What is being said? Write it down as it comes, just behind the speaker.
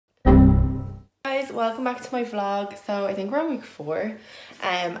Guys, welcome back to my vlog. So I think we're on week 4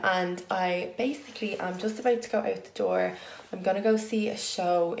 and I'm just about to go out the door. I'm gonna go see a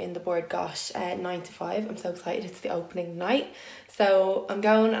show in the Board Gosh at 9 to 5. I'm so excited, it's the opening night. So I'm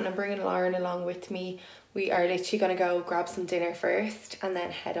going and I'm bringing Lauren along with me. We are literally gonna go grab some dinner first and then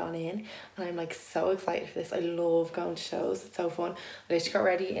head on in, and I'm like so excited for this. I love going to shows, it's so fun. I literally got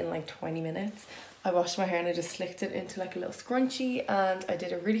ready in like 20 minutes. I washed my hair and I just slicked it into like a little scrunchie, and I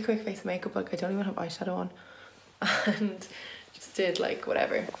did a really quick face of makeup, like I don't even have eyeshadow on, and just did like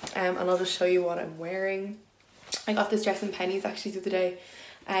whatever. And I'll just show you what I'm wearing. I got this dress in Penny's actually the other day,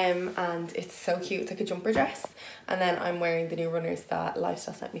 and it's so cute. It's like a jumper dress, and then I'm wearing the new runners that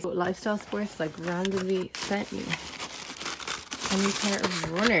Lifestyle sent me. So Lifestyle Sports like randomly sent me a new pair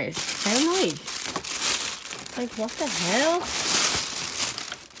of runners. How nice! Like what the hell?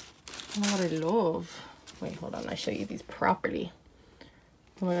 Oh, what I love. Wait, hold on, I'll show you these properly.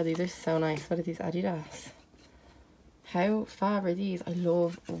 Oh my god, these are so nice. What are these, Adidas? How fab are these? I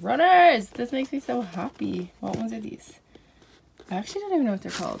love runners! This makes me so happy. What ones are these? I actually don't even know what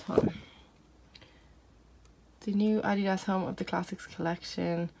they're called. Hold on. The new Adidas Home of the Classics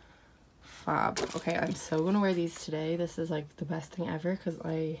collection. Fab. Okay, I'm so gonna wear these today. This is like the best thing ever because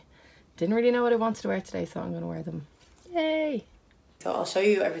I didn't really know what I wanted to wear today, so I'm gonna wear them. Yay! So I'll show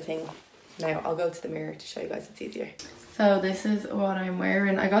you everything now. I'll go to the mirror to show you guys, it's easier. So this is what I'm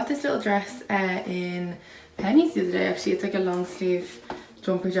wearing. I got this little dress in Penny's the other day actually. It's like a long sleeve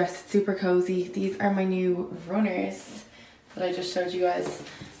jumper dress. It's super cozy. These are my new runners that I just showed you guys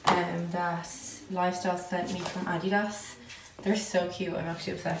that Lifestyle sent me from Adidas. They're so cute, I'm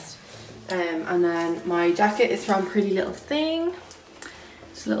actually obsessed. And then my jacket is from Pretty Little Thing.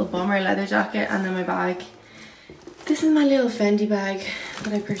 Just a little bomber leather jacket, and then my bag. This is my little Fendi bag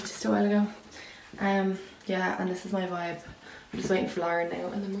that I purchased a while ago. Yeah, and this is my vibe. I'm just waiting for Lauren now,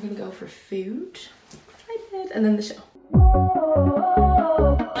 and then we're gonna go for food. Excited, and then the show.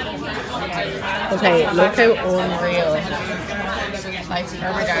 Okay, look how unreal. Like,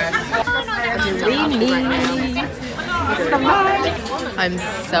 oh my god. I'm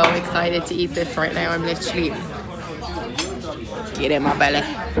so excited to eat this right now. I'm literally get in my belly.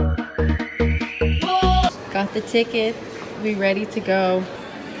 Got the ticket, we ready to go.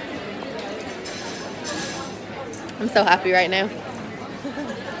 I'm so happy right now.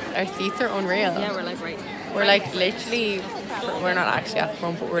 Our seats are unreal. Yeah, we're like right. We're like literally, we're not actually at the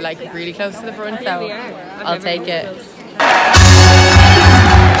front, but we're like really close to the front, so I'll take it.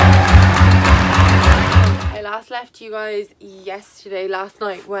 I last left you guys last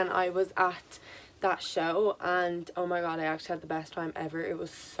night when I was at that show, and oh my god, I actually had the best time ever. It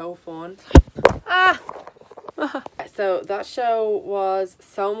was so fun. So that show was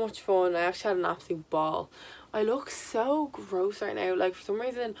so much fun. I actually had an absolute ball. I look so gross right now. Like for some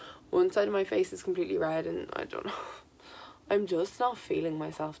reason one side of my face is completely red, and I don't know. I'm just not feeling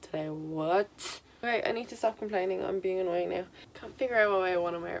myself today. What? Okay, I need to stop complaining. I'm being annoying now. Can't figure out what way I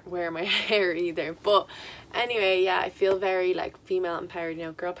want to wear my hair either. But anyway, yeah, I feel very like female empowered, you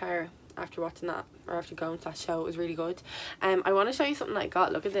know, girl power after watching that, or after going to that show. It was really good. I want to show you something I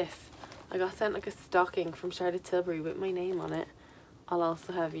got. Look at this. I got sent like a stocking from Charlotte Tilbury with my name on it. I'll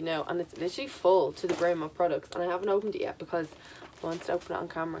also have you know, and it's literally full to the brim of products, and I haven't opened it yet because I wanted to open it on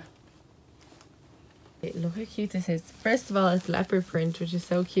camera. Look how cute this is. First of all, it's leopard print, which is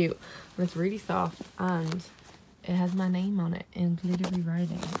so cute, and it's really soft, and it has my name on it in glittery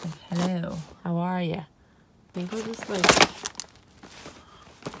writing. Like, hello, how are you? I think I'll just like,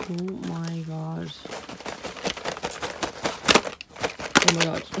 oh my god. Oh my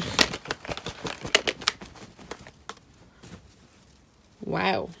god.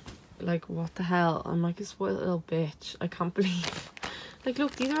 Wow, like what the hell? I'm like a spoiled little bitch. I can't believe, like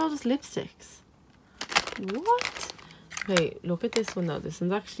look, these are all just lipsticks. What? Okay, look at this one though. This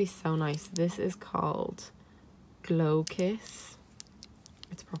one's actually so nice. This is called Glow Kiss.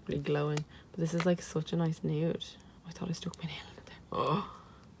 It's properly glowing, but this is like such a nice nude. Oh, I thought I stuck my nail in it there. Oh,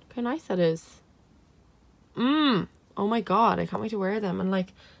 look how nice that is. Oh my god, I can't wait to wear them. And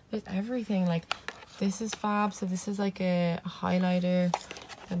like there's everything. Like this is fab. So this is like a highlighter,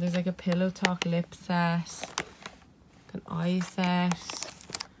 and there's like a pillow talk lip set, an eye set,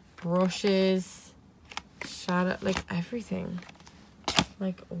 brushes, shadow, like everything.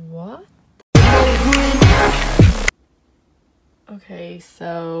 Like what? Okay,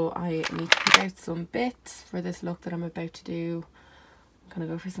 so I need to pick out some bits for this look that I'm about to do. I'm gonna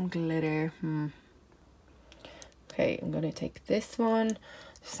go for some glitter. Okay, I'm gonna take this one.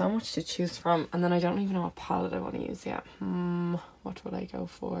 There's so much to choose from, and then I don't even know what palette I want to use yet. What would I go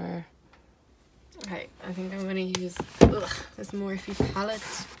for? Okay, I think I'm gonna use this Morphe palette.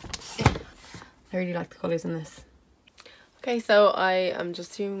 I really like the colours in this. Okay, so I am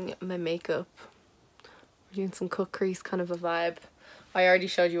just doing my makeup. We're doing some cut crease kind of a vibe. I already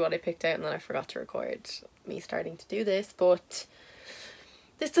showed you what I picked out and then I forgot to record me starting to do this, but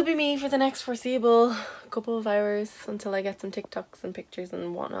this will be me for the next foreseeable couple of hours until I get some TikToks and pictures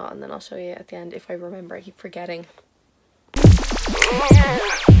and whatnot, and then I'll show you at the end if I remember. I keep forgetting.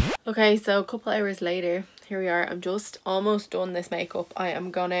 Okay, so a couple hours later, here we are. I'm just almost done this makeup. I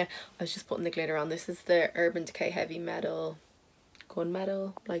was just putting the glitter on. This is the Urban Decay Heavy Metal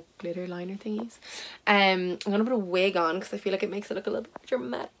gunmetal like glitter liner thingies. I'm gonna put a wig on because I feel like it makes it look a little bit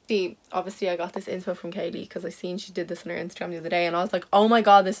dramatic. Obviously I got this info from Kaylee because I seen she did this on her Instagram the other day and I was like, oh my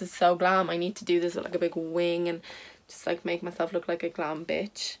god, this is so glam. I need to do this with like a big wing and just like make myself look like a glam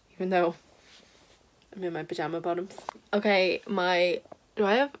bitch, even though I'm in my pajama bottoms. Okay, do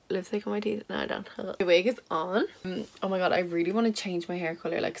I have lipstick on my teeth? No, I don't. The wig is on. Oh my god, I really want to change my hair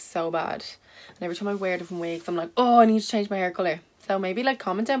colour like so bad. And every time I wear different wigs, I'm like, oh, I need to change my hair colour. So maybe like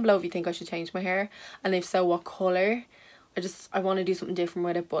comment down below if you think I should change my hair. And if so, what colour. I want to do something different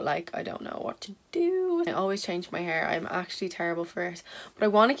with it, but like I don't know what to do. I always change my hair. I'm actually terrible for it. But I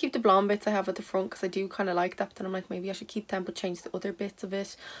want to keep the blonde bits I have at the front because I do kind of like that. But then I'm like, maybe I should keep them but change the other bits of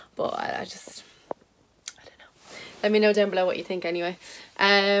it. But I just... Let me know down below what you think anyway.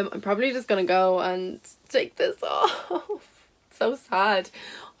 I'm probably just gonna go and take this off. So sad.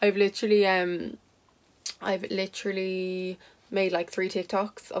 I've literally made like 3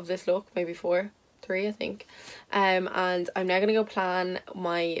 TikToks of this look, maybe 3 I think. And I'm now gonna go plan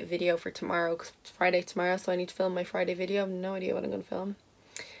my video for tomorrow because it's Friday tomorrow, so I need to film my Friday video. I have no idea what I'm gonna film.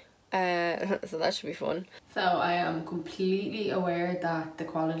 So that should be fun. So I am completely aware that the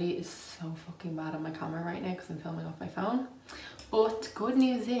quality is so fucking bad on my camera right now because I'm filming off my phone, but good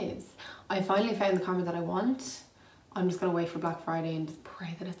news is I finally found the camera that I want. I'm just gonna wait for Black Friday and just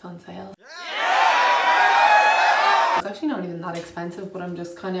pray that it's on sale. Yeah! It's actually not even that expensive, but I'm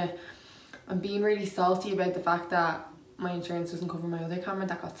just I'm being really salty about the fact that my insurance doesn't cover my other camera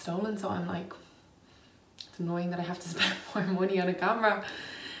that got stolen, so I'm like, it's annoying that I have to spend more money on a camera.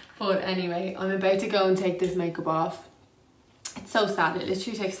 But anyway, I'm about to go and take this makeup off. It's so sad. It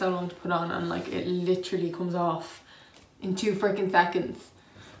literally takes so long to put on and like it literally comes off in 2 freaking seconds.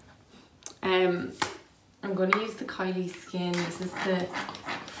 I'm going to use the Kylie Skin. This is the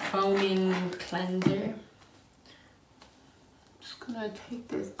foaming cleanser. Just gonna take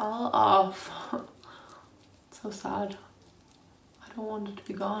this all off. It's so sad. I don't want it to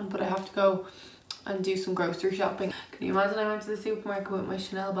be gone, but I have to go and do some grocery shopping. Can you imagine I went to the supermarket with my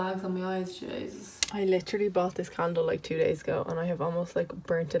Chanel bags on my eyes? Jesus. I literally bought this candle like 2 days ago and I have almost like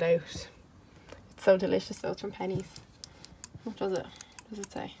burnt it out. It's so delicious though. It's from Pennies. What does it? What does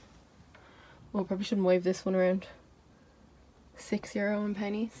it say? Oh, I probably shouldn't wave this one around. €6 in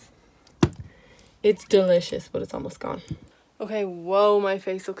Pennies. It's delicious, but it's almost gone. Okay, whoa, my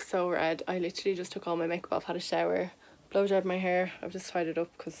face looks so red. I literally just took all my makeup off, had a shower, blow dried my hair. I've just tied it up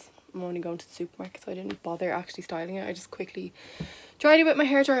because I'm only going to the supermarket, so I didn't bother actually styling it. I just quickly dried it with my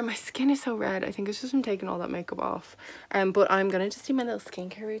hairdryer. My skin is so red. I think it's just from taking all that makeup off. But I'm gonna just do my little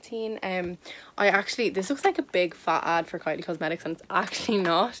skincare routine. This looks like a big fat ad for Kylie Cosmetics and it's actually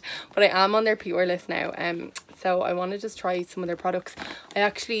not, but I am on their PR list now. So I want to just try some of their products. I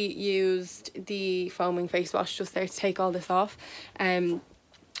actually used the foaming face wash just there to take all this off.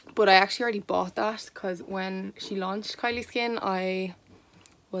 But I actually already bought that because when she launched Kylie Skin, I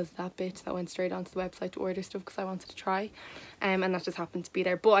was that bitch that went straight onto the website to order stuff because I wanted to try, and that just happened to be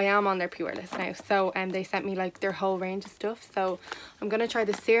there. But I am on their PR list now, so they sent me like their whole range of stuff. So I'm gonna try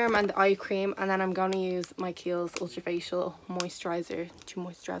the serum and the eye cream, and then I'm gonna use my Kiehl's Ultra Facial Moisturizer to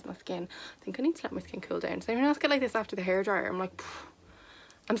moisturize my skin. I think I need to let my skin cool down. So anyone else get like this after the hairdryer? I'm like,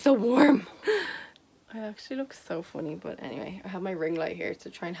 I'm so warm. I actually look so funny, but anyway, I have my ring light here to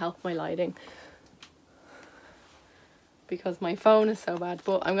try and help my lighting because my phone is so bad.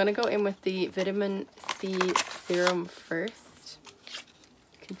 But I'm gonna go in with the vitamin C serum first.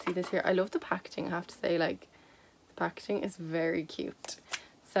 You can see this here. I love the packaging, I have to say. Like, the packaging is very cute.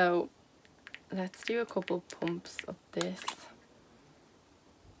 So let's do a couple pumps of this.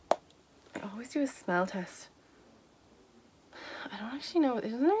 I always do a smell test. I don't actually know, it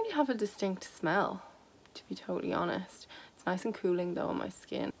doesn't really have a distinct smell, to be totally honest. It's nice and cooling though on my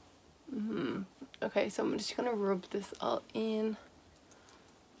skin. Okay, so I'm just gonna rub this all on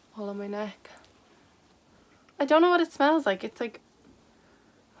my neck. I don't know what it smells like. It's like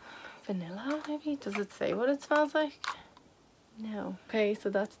vanilla maybe? Does it say what it smells like? No. Okay, so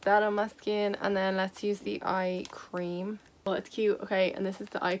that's that on my skin, and then let's use the eye cream. Oh, it's cute. Okay, and this is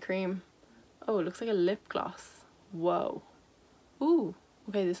the eye cream. Oh, it looks like a lip gloss. Whoa. Ooh.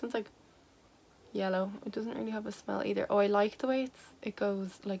 Okay, this one's like yellow. It doesn't really have a smell either. Oh, I like the way it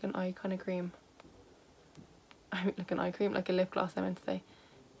goes like an eye kind of cream. I mean, like an eye cream, like a lip gloss I meant to say.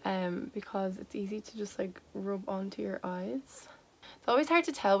 Because it's easy to just like rub onto your eyes. It's always hard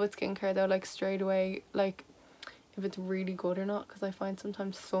to tell with skincare though, like straight away, like if it's really good or not, because I find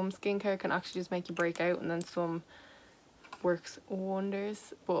sometimes some skincare can actually just make you break out, and then some works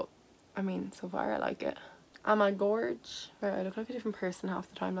wonders. But I mean, so far I like it. Am I gorge? Right, I look like a different person half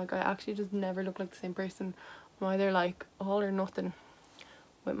the time. Like I actually just never look like the same person. I'm either like all or nothing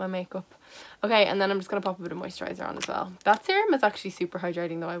with my makeup. Okay, and then I'm just gonna pop a bit of moisturizer on as well. That serum is actually super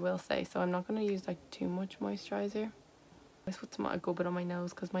hydrating though, I will say, so I'm not gonna use like too much moisturizer. I just put a good bit on my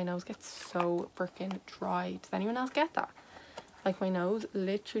nose because my nose gets so freaking dry. Does anyone else get that? Like my nose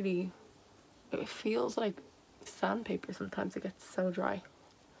literally, it feels like sandpaper sometimes. It gets so dry.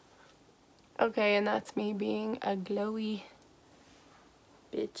 Okay, and that's me being a glowy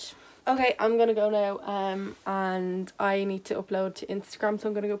bitch. Okay, I'm gonna go now, and I need to upload to Instagram, so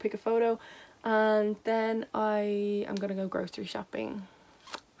I'm gonna go pick a photo, and then I am gonna go grocery shopping.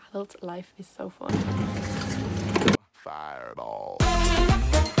 Adult life is so fun. Fireball.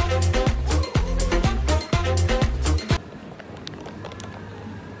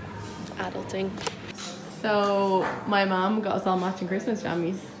 Adulting. So my mom got us all matching Christmas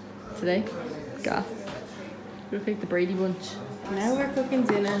jammies today. Gas. We'll pick the Brady Bunch. Now we're cooking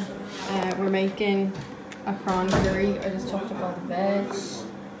dinner. We're making a prawn curry. I just chopped up all the veg. This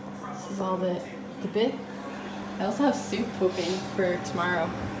is all the bits. I also have soup cooking for tomorrow.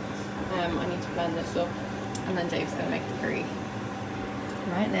 I need to blend this up, and then Dave's gonna make the curry.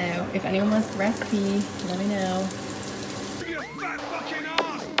 Right now, if anyone wants the recipe, let me know.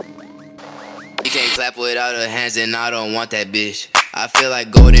 You can't clap without her hands, and I don't want that bitch. I feel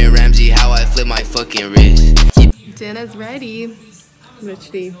like Gordon Ramsay, how I flip my fucking wrist. Dinner's ready.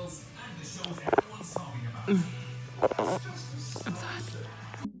 Literally. I'm so happy.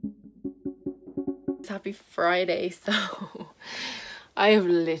 It's happy Friday, so I have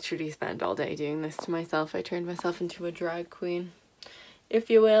literally spent all day doing this to myself. I turned myself into a drag queen, if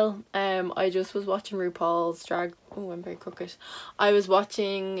you will. I just was watching RuPaul's drag. Oh, I'm very crooked. I was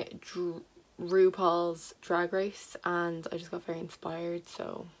watching RuPaul's Drag Race, and I just got very inspired,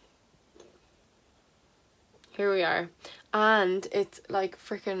 so here we are. And it's like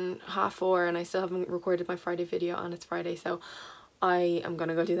freaking 4:30 and I still haven't recorded my Friday video, and it's Friday, so I am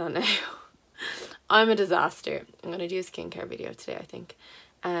gonna go do that now. I'm a disaster. I'm gonna do a skincare video today, I think.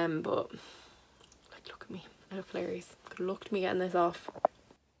 But like, look at me, I look hilarious. Good luck to me getting this off.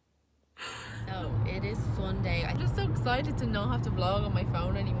 So it is Sunday. I'm just so excited to not have to vlog on my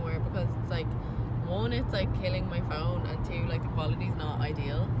phone anymore, because it's like, one, it's like killing my phone, and two, like the quality's not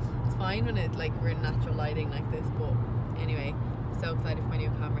ideal. It's fine when it's like we're in natural lighting like this, but anyway, I'm so excited for my new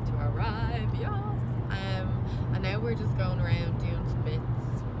camera to arrive. Yes. And now we're just going around doing some bits,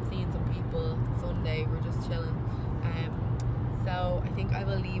 seeing some people. It's Sunday, we're just chilling. So I think I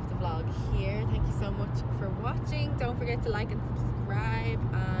will leave the vlog here. Thank you so much for watching. Don't forget to like and subscribe,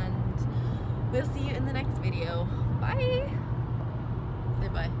 and we'll see you in the next video. Bye. Say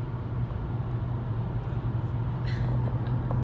bye.